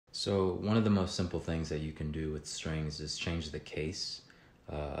So one of the most simple things that you can do with strings is change the case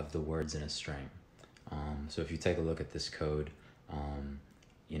of the words in a string. So if you take a look at this code, I'm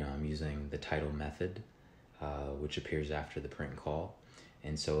using the title method, which appears after the print call.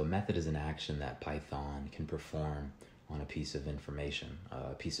 And so a method is an action that Python can perform on a piece of information,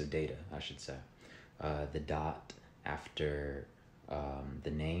 a piece of data, I should say. The dot after the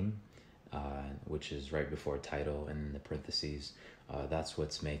name, which is right before title, and the parentheses, that's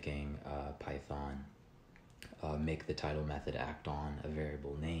what's making Python make the title method act on a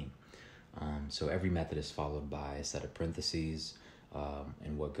variable name. So every method is followed by a set of parentheses,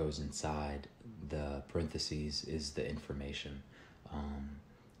 and what goes inside the parentheses is the information,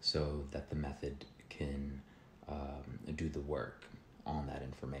 so that the method can do the work on that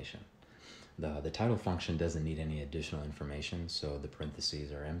information. The title function doesn't need any additional information, so the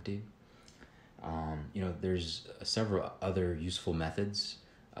parentheses are empty. There's several other useful methods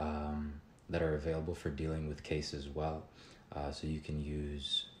that are available for dealing with case as well. So you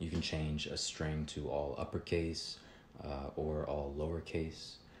can change a string to all uppercase or all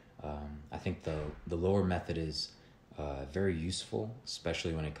lowercase. I think the lower method is very useful,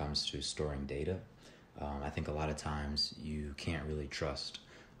 especially when it comes to storing data. I think a lot of times you can't really trust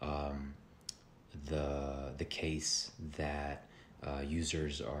the case that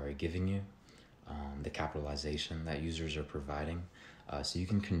users are giving you, the capitalization that users are providing. So you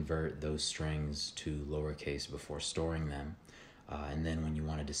can convert those strings to lowercase before storing them. And then when you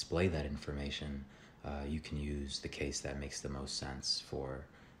want to display that information, you can use the case that makes the most sense for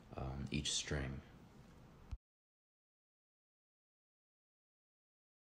each string.